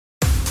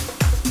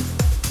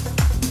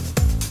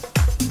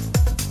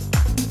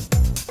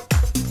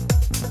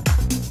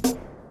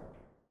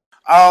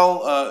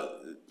I'll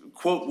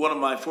quote one of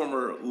my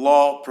former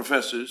law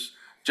professors,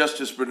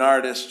 Justice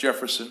Bernard S.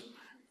 Jefferson,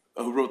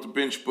 who wrote the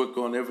bench book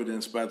on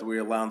evidence, by the way,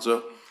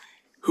 Alonzo,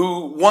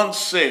 who once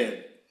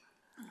said,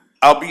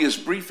 "I'll be as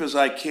brief as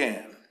I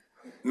can,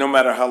 no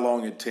matter how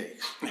long it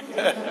takes."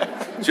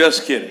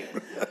 Just kidding.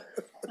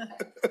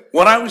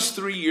 When I was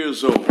 3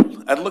 years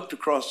old, I looked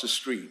across the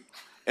street,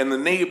 and the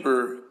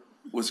neighbor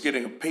was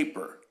getting a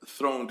paper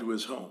thrown to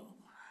his home.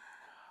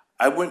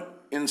 I went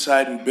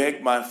inside and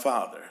begged my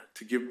father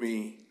to give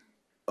me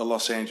a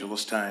Los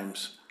Angeles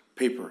Times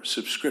paper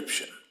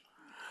subscription.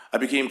 I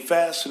became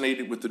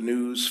fascinated with the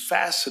news,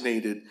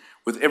 fascinated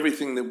with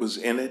everything that was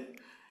in it,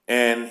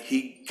 and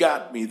he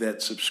got me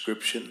that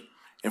subscription.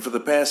 And for the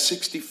past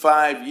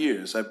 65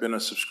 years, I've been a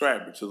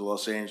subscriber to the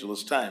Los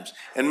Angeles Times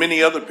and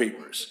many other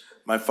papers.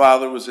 My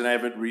father was an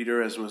avid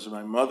reader, as was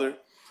my mother,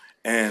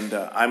 and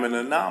I'm an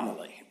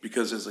anomaly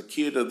because as a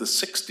kid of the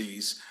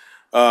 60s,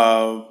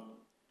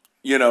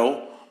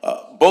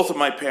 both of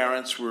my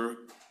parents were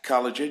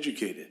college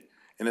educated,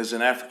 and as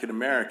an African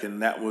American,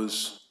 that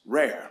was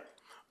rare.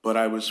 But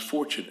I was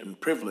fortunate and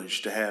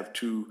privileged to have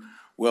two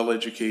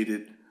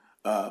well-educated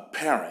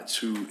parents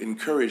who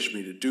encouraged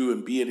me to do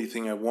and be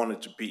anything I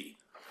wanted to be.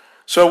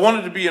 So I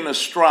wanted to be an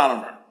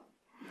astronomer.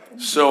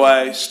 So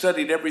I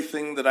studied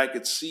everything that I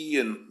could see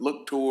and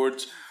look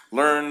towards,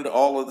 learned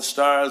all of the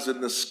stars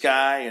in the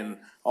sky and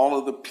all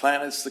of the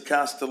planets, the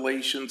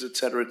constellations, et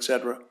cetera, et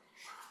cetera.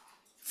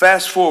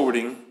 Fast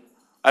forwarding,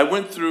 I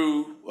went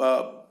through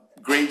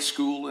grade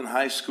school and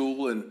high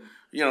school and,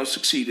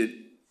 succeeded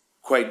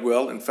quite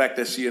well. In fact,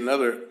 I see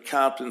another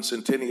Compton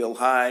Centennial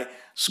High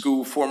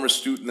School former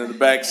student in the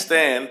back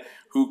stand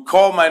who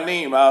called my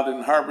name out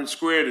in Harvard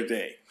Square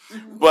today.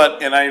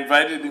 And I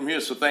invited him here,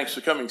 so thanks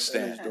for coming,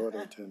 Stan.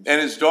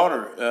 And his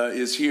daughter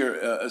is here,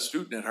 a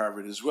student at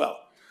Harvard as well.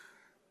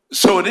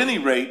 So at any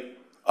rate,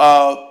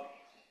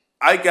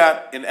 I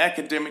got an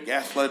academic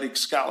athletic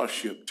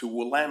scholarship to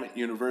Willamette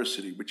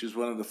University, which is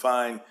one of the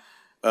fine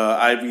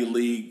Ivy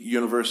League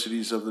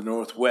universities of the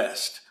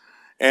Northwest.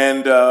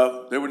 And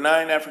there were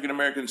 9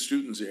 African-American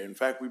students there. In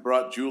fact, we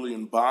brought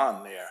Julian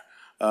Bond there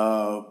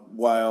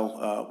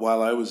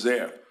while I was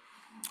there.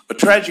 A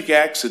tragic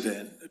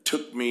accident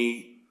took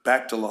me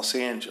back to Los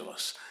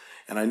Angeles,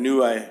 and I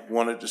knew I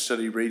wanted to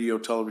study radio,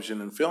 television,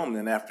 and film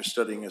then after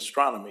studying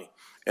astronomy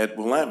at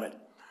Willamette.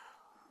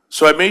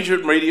 So I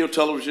majored in radio,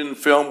 television, and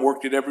film,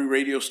 worked at every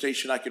radio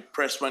station I could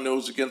press my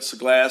nose against the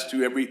glass,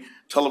 to every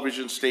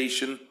television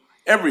station,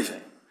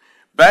 everything.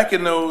 Back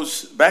in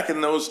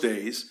those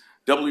days,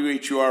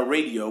 WHUR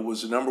radio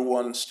was the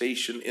 #1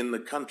 station in the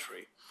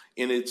country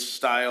in its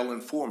style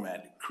and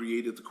format. It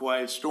created the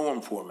Quiet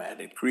Storm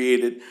format. It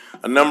created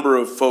a number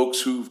of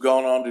folks who've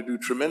gone on to do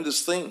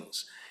tremendous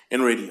things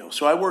in radio.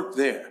 So I worked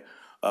there,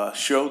 a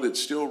show that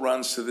still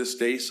runs to this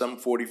day, some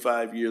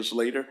 45 years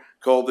later,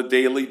 called The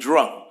Daily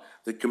Drum,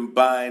 that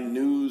combined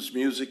news,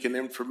 music, and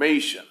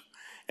information.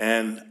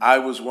 And I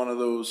was one of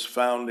those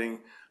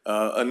founding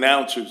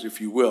announcers, if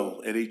you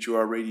will, at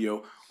HUR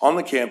Radio on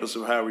the campus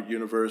of Howard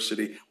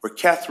University, where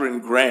Katharine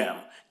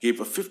Graham gave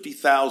a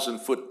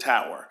 50,000-foot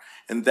tower.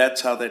 And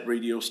that's how that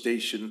radio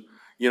station,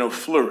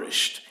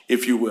 flourished,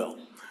 if you will.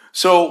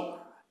 So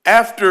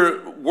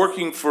after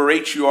working for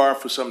HUR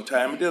for some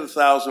time, I did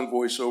 1,000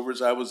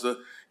 voiceovers. I was the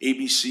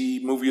ABC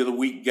Movie of the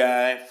Week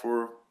guy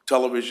for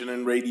television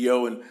and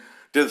radio, and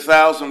did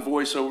 1,000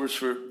 voiceovers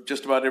for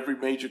just about every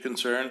major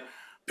concern.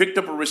 Picked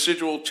up a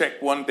residual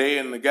check one day,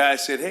 and the guy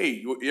said, "Hey,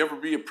 you ever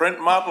be a print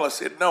model?" I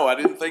said, "No, I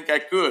didn't think I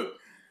could."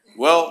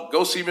 "Well,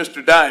 go see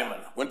Mr.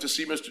 Diamond." Went to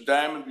see Mr.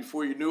 Diamond.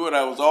 Before you knew it,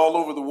 I was all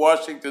over the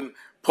Washington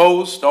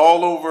Post,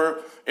 all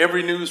over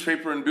every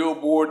newspaper and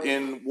billboard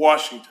in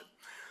Washington.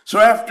 So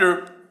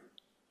after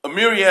a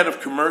myriad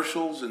of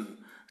commercials and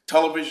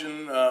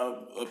television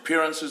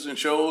appearances and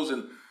shows,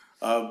 and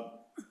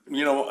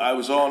I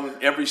was on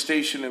every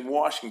station in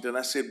Washington,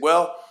 I said,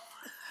 well,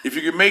 if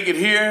you can make it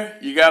here,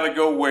 you got to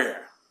go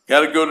where?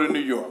 Got to go to New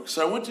York.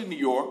 So I went to New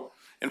York,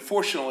 and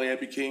fortunately, I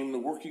became the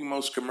working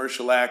most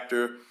commercial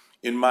actor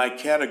in my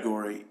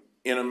category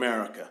in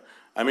America.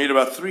 I made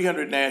about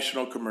 300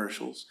 national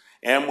commercials.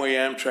 Amway,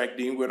 Amtrak,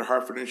 Deanwood,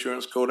 Hartford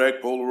Insurance,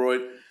 Kodak,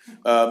 Polaroid,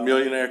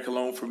 Millionaire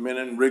Cologne for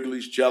Men,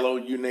 Wrigley's, Jell-O,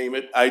 you name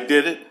it. I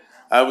did it.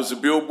 I was a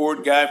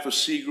billboard guy for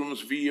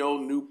Seagram's, VO,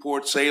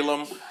 Newport,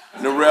 Salem,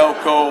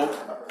 Norelco.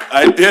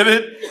 I did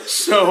it.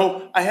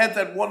 So I had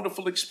that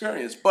wonderful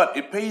experience. But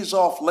it pays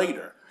off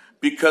later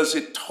because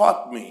it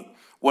taught me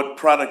what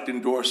product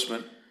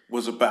endorsement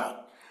was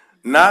about.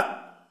 Not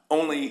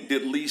only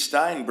did Lee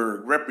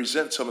Steinberg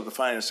represent some of the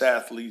finest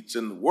athletes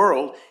in the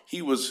world,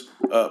 he was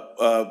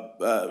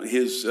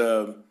his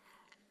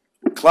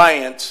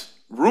client's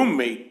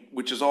roommate,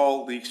 which is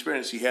all the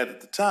experience he had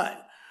at the time.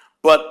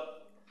 But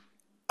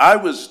I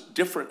was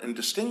different and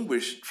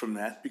distinguished from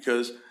that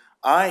because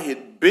I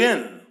had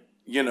been,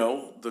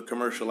 the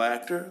commercial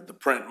actor, the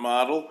print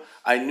model.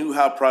 I knew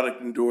how product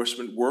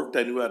endorsement worked.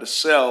 I knew how to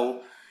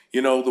sell,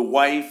 the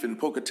wife in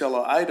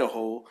Pocatello,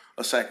 Idaho,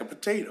 a sack of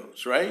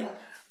potatoes, right?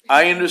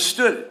 I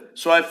understood it.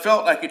 So I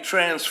felt I could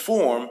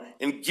transform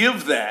and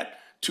give that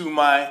to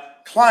my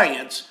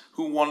clients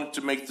who wanted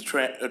to make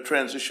the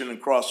transition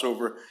and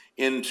crossover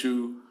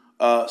into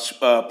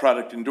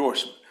product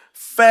endorsement.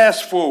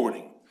 Fast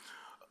forwarding,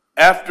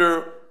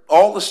 after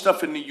all the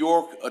stuff in New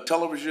York, a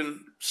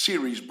television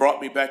series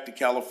brought me back to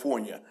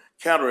California.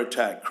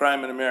 Counterattack,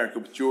 Crime in America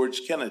with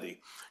George Kennedy.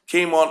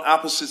 Came on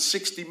opposite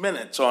 60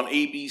 Minutes on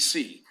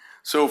ABC.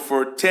 So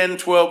for 10,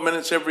 12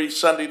 minutes every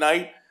Sunday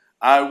night,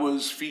 I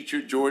was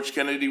featured. George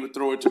Kennedy would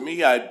throw it to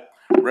me. I'd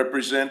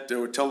represent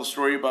or tell a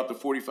story about the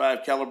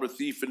 .45 caliber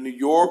thief in New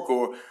York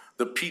or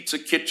the pizza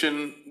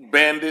kitchen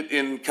bandit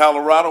in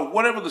Colorado,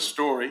 whatever the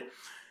story.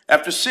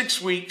 After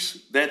 6 weeks,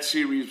 that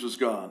series was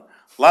gone.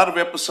 A lot of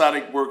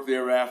episodic work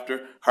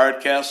thereafter.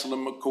 Hardcastle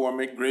and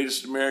McCormick,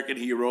 Greatest American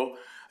Hero.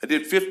 I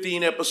did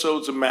 15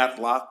 episodes of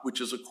Matlock, which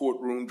is a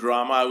courtroom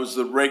drama. I was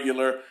the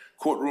regular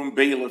courtroom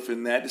bailiff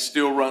in that. It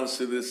still runs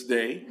to this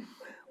day.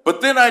 But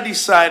then I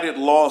decided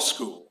law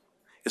school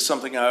is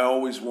something I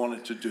always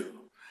wanted to do.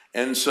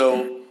 And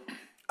so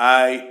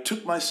I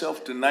took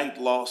myself to night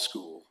law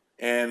school.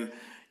 And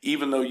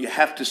even though you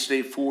have to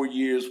stay 4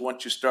 years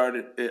once you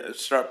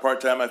start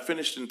part-time, I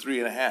finished in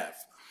 3.5.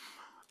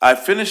 I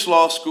finished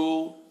law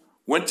school,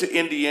 went to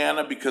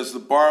Indiana because the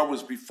bar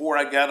was before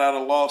I got out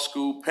of law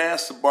school,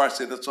 passed the bar,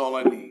 said that's all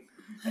I need.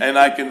 And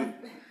I can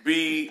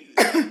be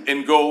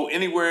and go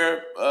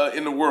anywhere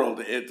in the world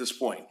at this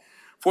point.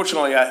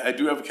 Fortunately, I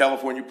do have a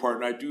California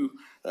partner.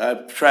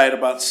 I've tried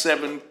about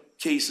 7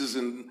 cases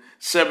in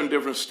 7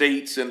 different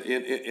states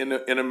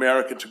in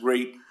America to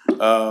great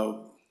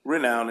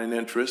renown and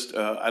interest,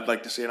 I'd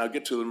like to say, and I'll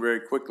get to them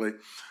very quickly.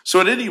 So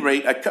at any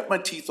rate, I cut my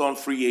teeth on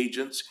free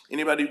agents.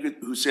 Anybody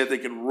who said they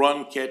could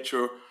run, catch,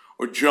 or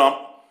jump,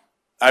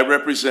 I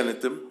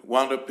represented them,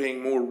 wound up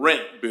paying more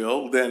rent,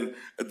 Bill, than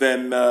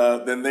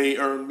they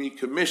earned me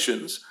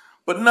commissions.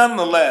 But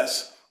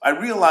nonetheless, I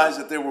realized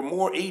that there were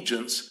more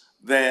agents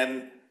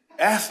than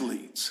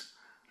athletes.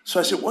 So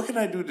I said, what can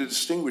I do to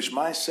distinguish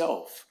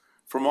myself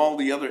from all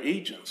the other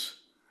agents?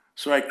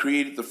 So I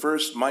created the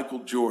first Michael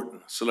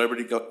Jordan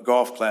Celebrity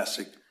Golf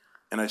Classic,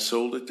 and I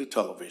sold it to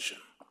television.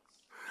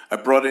 I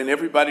brought in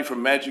everybody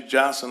from Magic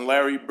Johnson,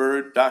 Larry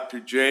Bird,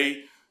 Dr.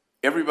 J,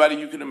 everybody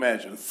you can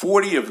imagine,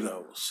 40 of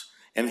those,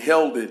 and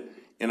held it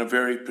in a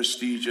very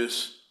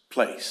prestigious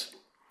place.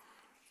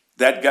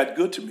 That got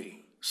good to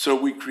me. So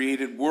we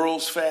created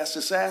World's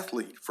Fastest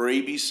Athlete for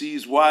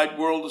ABC's Wide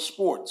World of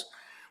Sports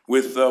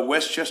with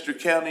Westchester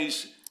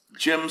County's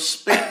Jim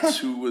Spence,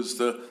 who was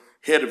the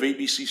head of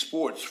ABC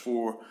Sports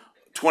for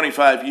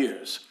 25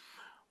 years.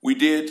 We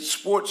did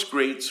Sports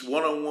Greats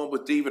one-on-one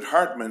with David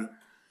Hartman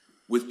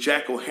with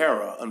Jack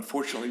O'Hara.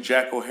 Unfortunately,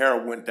 Jack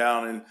O'Hara went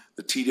down in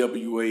the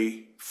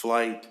TWA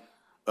flight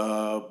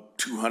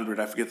 200,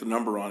 I forget the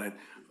number on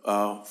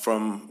it,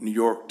 from New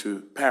York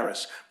to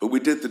Paris. But we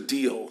did the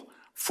deal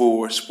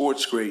for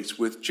Sports Greats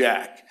with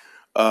Jack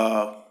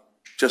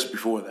just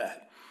before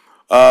that.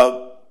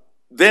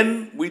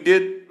 Then we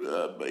did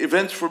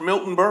events for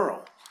Milton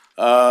Berle.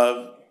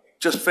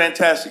 Just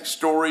fantastic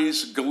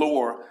stories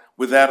galore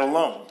with that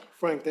alone.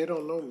 Frank, they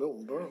don't know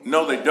Milton Berle.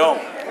 No, they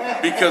don't,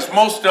 because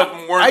most of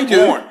them weren't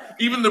born.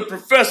 Even the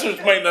professors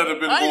might not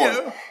have been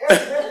born.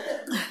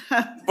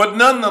 But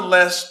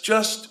nonetheless,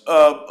 just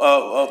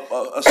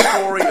a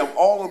story of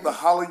all of the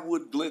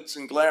Hollywood glitz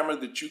and glamour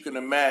that you can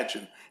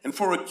imagine. And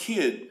for a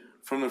kid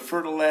from the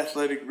fertile,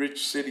 athletic,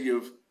 rich city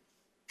of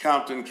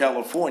Compton,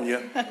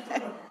 California,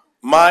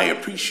 my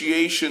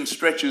appreciation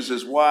stretches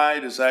as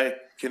wide as I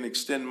can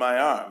extend my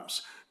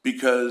arms,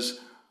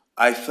 because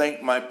I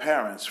thank my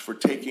parents for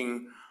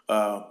taking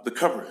the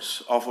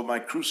covers off of my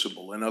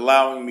crucible and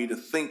allowing me to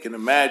think and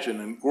imagine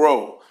and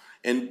grow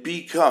and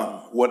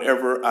become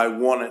whatever I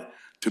wanted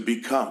to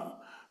become.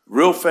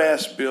 Real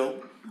fast,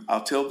 Bill,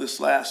 I'll tell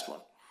this last one.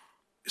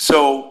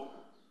 So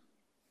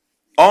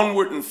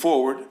onward and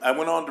forward, I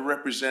went on to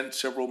represent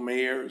several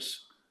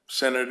mayors,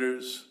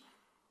 senators,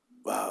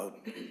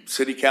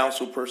 city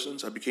council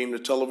persons. I became the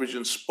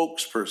television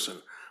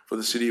spokesperson for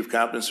the city of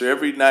Compton. So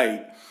every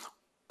night,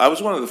 I was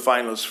one of the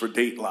finalists for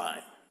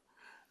Dateline.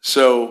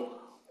 So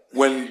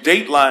when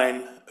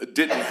Dateline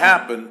didn't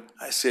happen,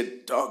 I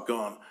said,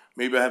 doggone,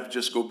 maybe I have to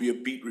just go be a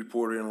beat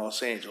reporter in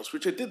Los Angeles,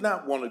 which I did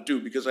not want to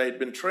do because I had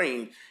been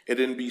trained at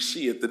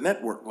NBC at the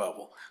network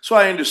level. So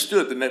I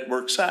understood the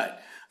network side.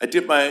 I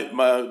did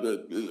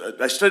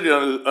I studied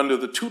under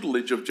the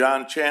tutelage of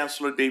John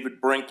Chancellor,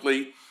 David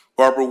Brinkley,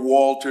 Barbara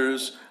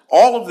Walters,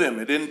 all of them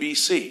at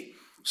NBC.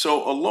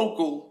 So a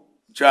local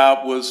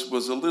job was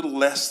a little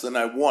less than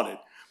I wanted,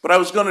 but I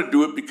was going to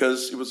do it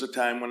because it was a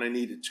time when I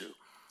needed to.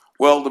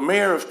 Well, the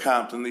mayor of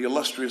Compton, the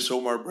illustrious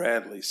Omar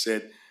Bradley,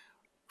 said,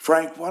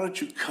 Frank, why don't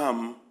you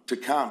come to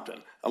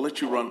Compton? I'll let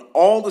you run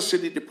all the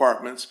city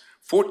departments,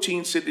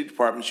 14 city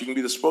departments. You can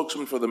be the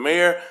spokesman for the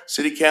mayor,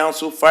 city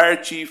council, fire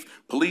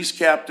chief, police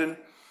captain.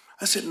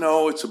 I said,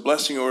 no, it's a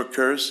blessing or a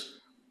curse.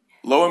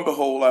 Lo and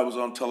behold, I was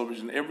on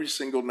television every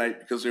single night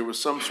because there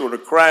was some sort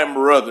of crime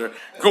or other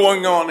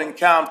going on in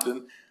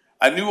Compton.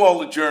 I knew all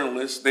the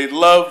journalists. They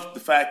loved the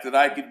fact that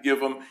I could give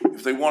them,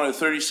 if they wanted a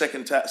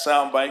 30-second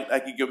soundbite, I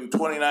could give them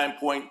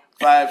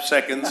 29.5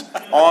 seconds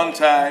on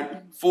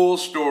time, full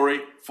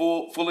story,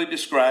 fully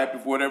described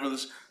of whatever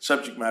the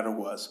subject matter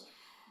was.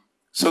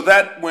 So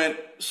that went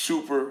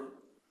super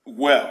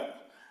well.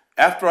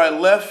 After I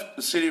left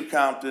the city of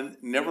Compton,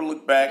 never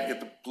looked back at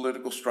the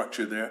political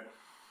structure there,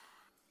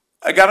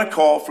 I got a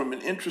call from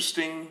an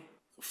interesting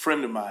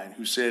friend of mine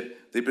who said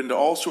they've been to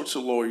all sorts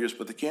of lawyers,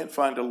 but they can't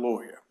find a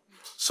lawyer.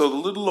 So the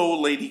little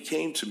old lady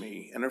came to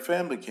me, and her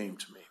family came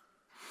to me.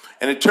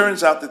 And it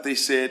turns out that they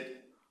said,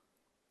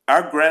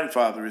 our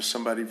grandfather is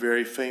somebody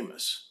very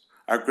famous.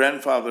 Our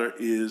grandfather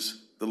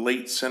is the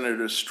late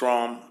Senator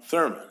Strom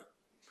Thurmond,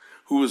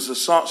 who was a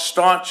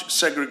staunch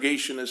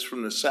segregationist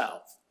from the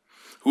South,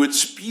 who had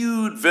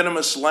spewed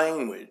venomous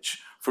language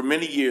for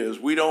many years.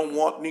 We don't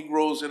want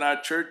Negroes in our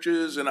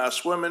churches, in our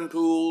swimming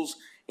pools,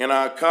 in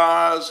our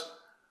cars.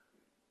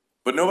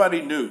 But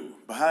nobody knew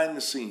behind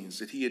the scenes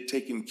that he had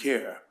taken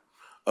care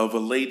of a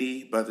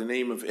lady by the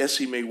name of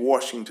Essie Mae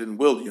Washington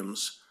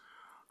Williams,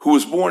 who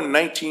was born in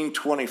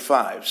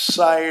 1925,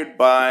 sired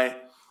by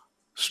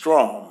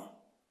Strom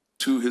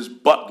to his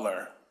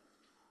butler,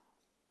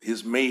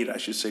 his maid, I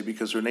should say,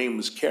 because her name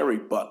was Carrie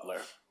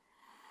Butler.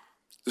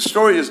 The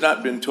story has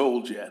not been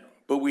told yet,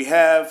 but we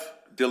have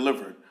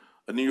delivered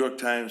a New York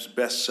Times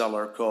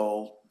bestseller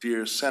called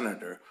Dear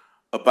Senator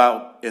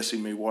about Essie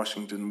Mae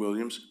Washington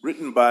Williams,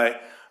 written by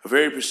a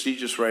very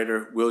prestigious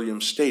writer, William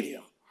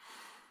Stadium.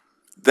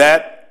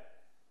 That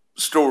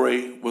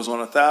story was on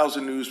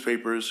 1,000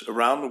 newspapers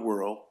around the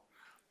world,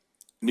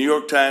 New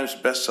York Times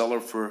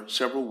bestseller for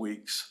several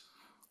weeks.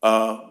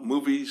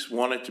 Movies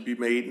wanted to be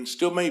made and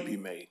still may be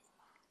made.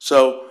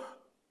 So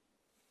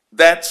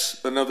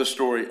that's another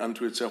story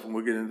unto itself, and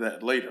we'll get into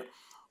that later.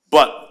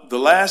 But the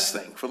last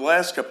thing, for the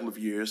last couple of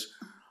years,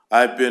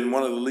 I've been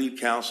one of the lead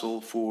counsel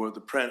for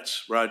the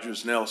Prince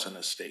Rogers Nelson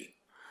estate.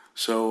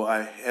 So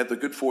I had the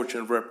good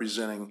fortune of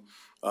representing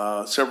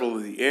several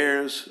of the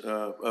heirs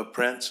of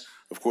Prince.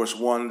 Of course,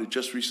 one that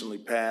just recently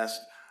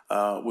passed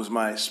was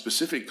my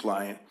specific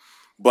client.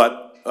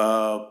 But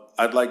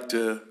I'd like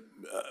to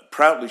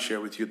proudly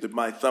share with you that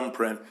my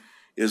thumbprint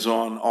is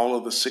on all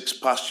of the 6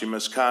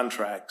 posthumous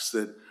contracts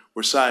that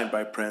were signed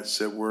by Prince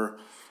that were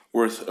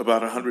worth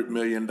about $100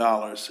 million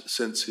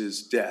since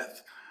his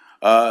death.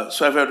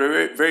 So I've had a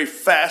very, very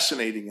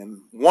fascinating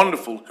and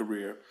wonderful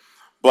career.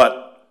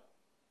 But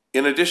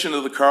in addition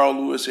to the Carl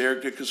Lewis,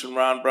 Eric Dickerson,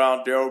 Ron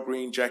Brown, Darrell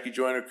Green, Jackie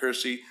Joyner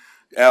Kersey,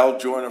 Al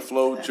Joyner,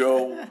 Flo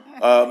Joe,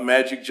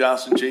 Magic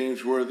Johnson,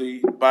 James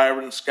Worthy,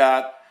 Byron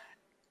Scott,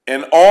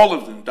 and all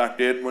of them,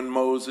 Dr. Edwin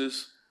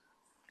Moses,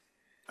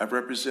 I've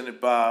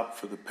represented Bob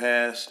for the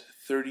past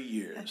 30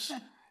 years,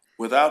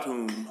 without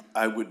whom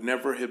I would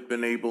never have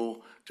been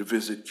able to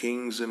visit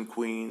kings and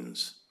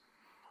queens,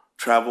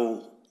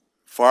 travel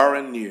far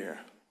and near,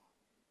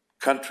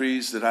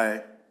 countries that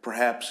I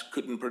perhaps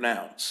couldn't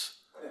pronounce.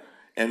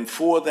 And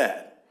for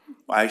that,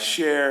 I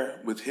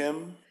share with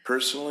him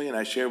personally, and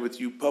I share with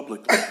you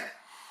publicly.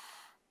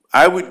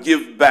 I would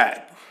give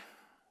back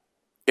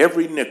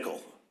every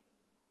nickel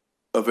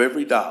of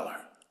every dollar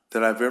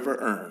that I've ever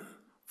earned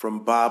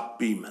from Bob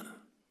Beamon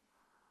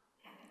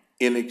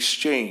in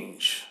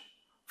exchange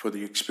for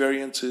the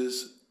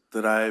experiences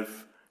that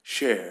I've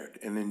shared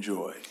and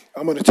enjoyed.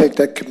 I'm going to take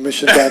that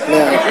commission back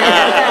now.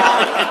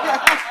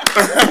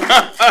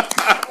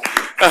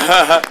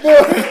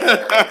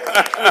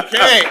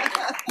 Okay.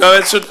 No,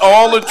 it's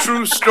all a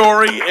true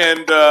story,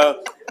 and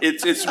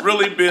it's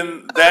really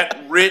been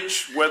that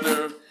rich,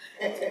 whether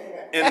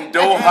in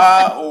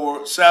Doha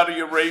or Saudi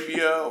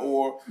Arabia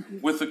or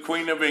with the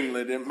Queen of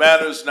England. It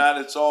matters not.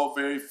 It's all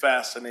very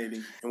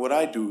fascinating. And what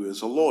I do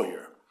as a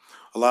lawyer,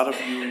 a lot of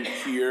you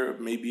here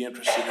may be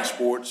interested in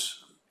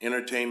sports,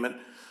 entertainment,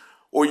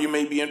 or you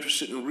may be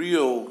interested in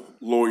real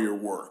lawyer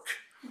work.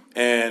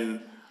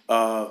 And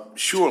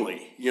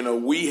surely, you know,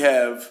 we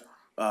have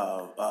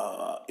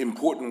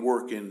important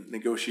work in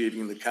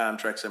negotiating the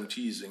contracts. I'm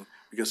teasing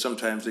because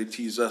sometimes they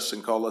tease us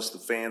and call us the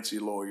fancy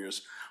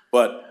lawyers.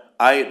 But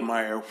I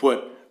admire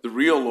what the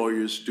real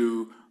lawyers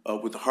do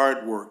with the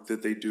hard work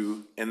that they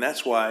do. And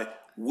that's why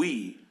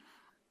we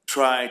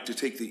try to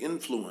take the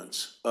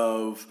influence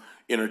of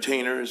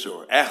entertainers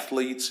or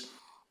athletes,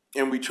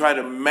 and we try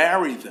to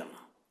marry them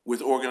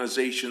with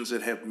organizations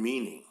that have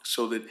meaning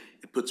so that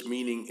it puts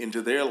meaning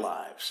into their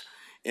lives.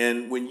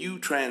 And when you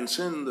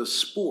transcend the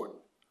sport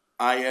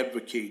I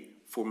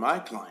advocate for my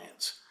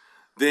clients,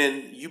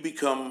 then you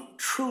become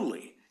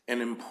truly an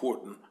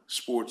important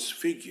sports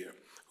figure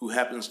who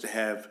happens to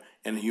have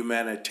an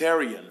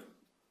humanitarian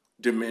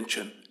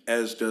dimension,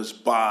 as does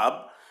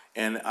Bob,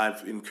 and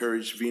I've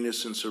encouraged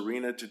Venus and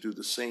Serena to do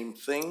the same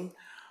thing.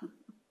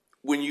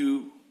 When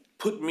you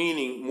put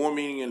meaning, more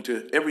meaning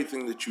into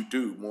everything that you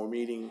do, more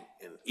meaning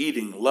in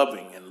eating,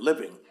 loving, and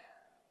living,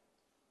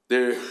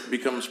 there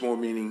becomes more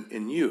meaning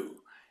in you.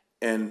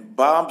 And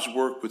Bob's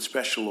work with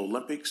Special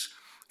Olympics,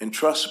 and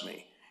trust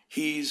me,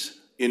 he's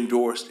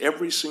endorsed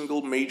every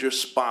single major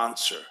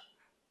sponsor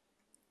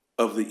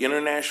of the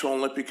International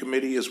Olympic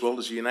Committee as well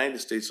as the United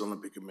States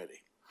Olympic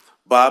Committee.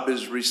 Bob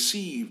has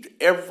received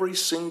every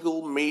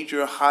single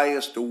major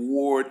highest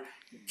award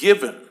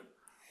given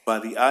by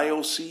the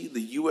IOC,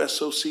 the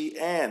USOC,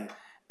 and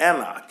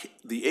ANOC,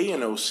 the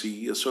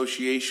ANOC,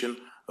 Association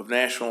of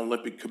National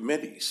Olympic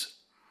Committees.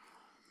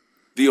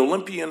 The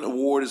Olympian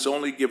Award is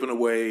given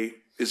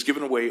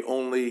away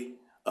only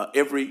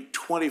every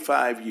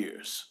 25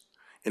 years.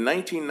 In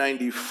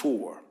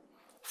 1994,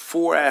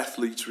 4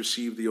 athletes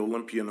received the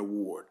Olympian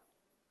Award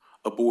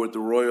aboard the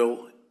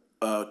Royal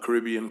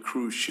Caribbean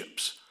cruise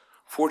ships.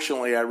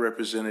 Fortunately, I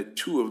represented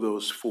 2 of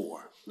those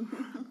 4.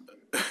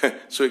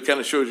 So it kind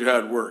of shows you how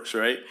it works,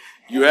 right?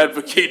 You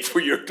advocate for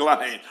your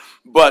client.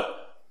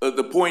 But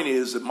the point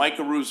is that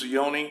Michael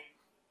Ruzioni,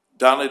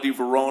 Donna Di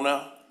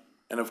Verona,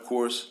 and of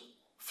course,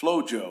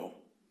 Flojo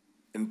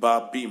and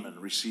Bob Beamon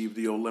received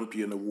the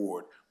Olympian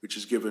Award, which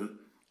is given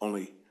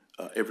only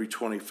every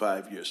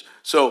 25 years.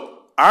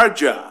 So our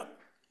job,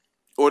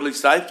 or at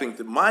least I think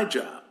that my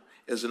job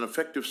as an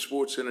effective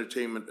sports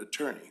entertainment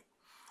attorney,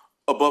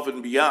 above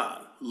and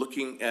beyond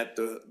looking at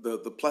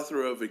the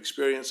plethora of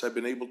experience I've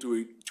been able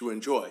to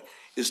enjoy,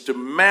 is to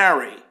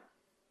marry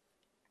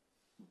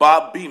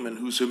Bob Beamon,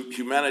 whose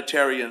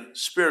humanitarian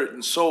spirit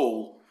and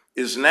soul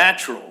is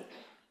natural,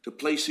 to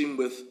place him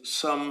with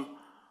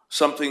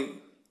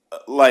something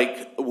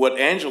like what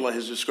Angela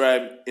has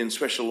described in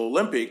Special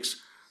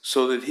Olympics,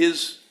 so that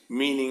his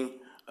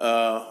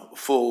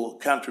meaningful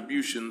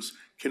contributions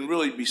can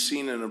really be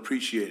seen and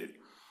appreciated.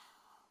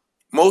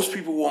 Most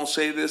people won't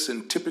say this,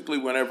 and typically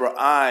whenever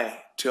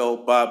I tell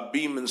Bob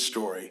Beamon's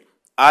story,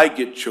 I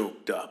get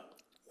choked up.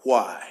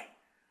 Why?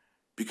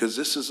 Because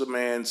this is a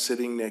man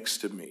sitting next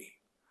to me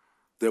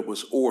that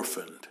was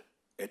orphaned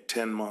at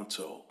 10 months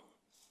old.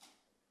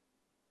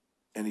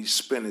 And he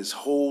spent his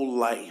whole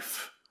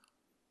life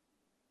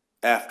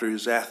after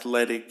his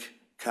athletic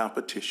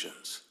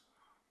competitions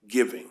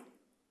giving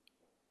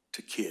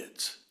to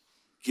kids,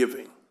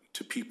 giving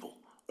to people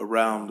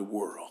around the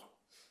world.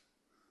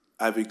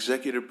 I've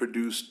executive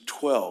produced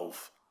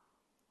 12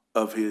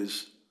 of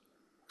his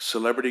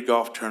celebrity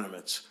golf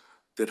tournaments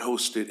that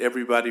hosted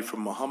everybody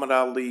from Muhammad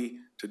Ali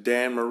to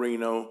Dan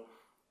Marino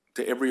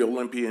to every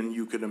Olympian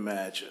you can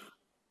imagine.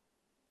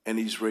 And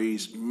he's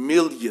raised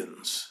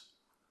millions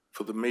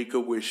for the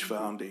Make-A-Wish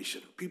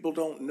Foundation. People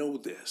don't know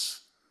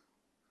this.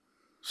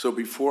 So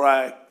before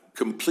I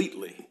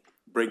completely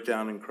break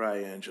down and cry,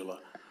 Angela,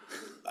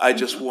 I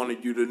just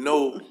wanted you to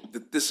know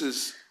that this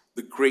is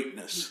the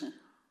greatness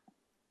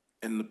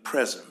and the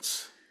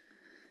presence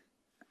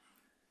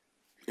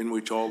in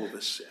which all of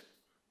us sit.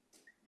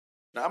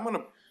 Now I'm going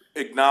to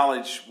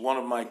acknowledge one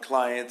of my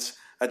clients.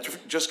 I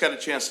just got a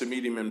chance to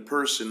meet him in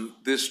person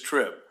this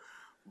trip,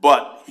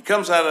 but he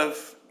comes out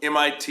of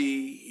MIT.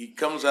 He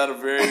comes out of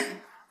a very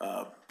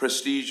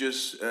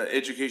prestigious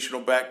educational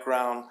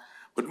background,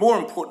 but more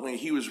importantly,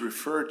 he was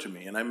referred to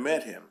me, and I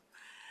met him.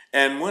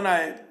 And when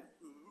I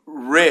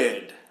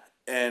read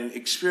and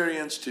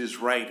experienced his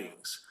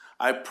writings,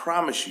 I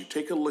promise you,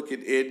 take a look at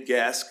Ed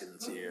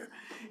Gaskin here.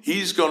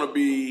 He's going to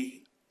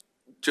be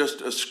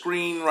just a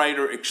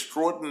screenwriter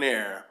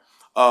extraordinaire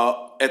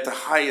at the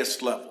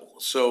highest level.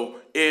 So,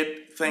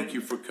 Ed, thank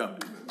you for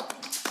coming.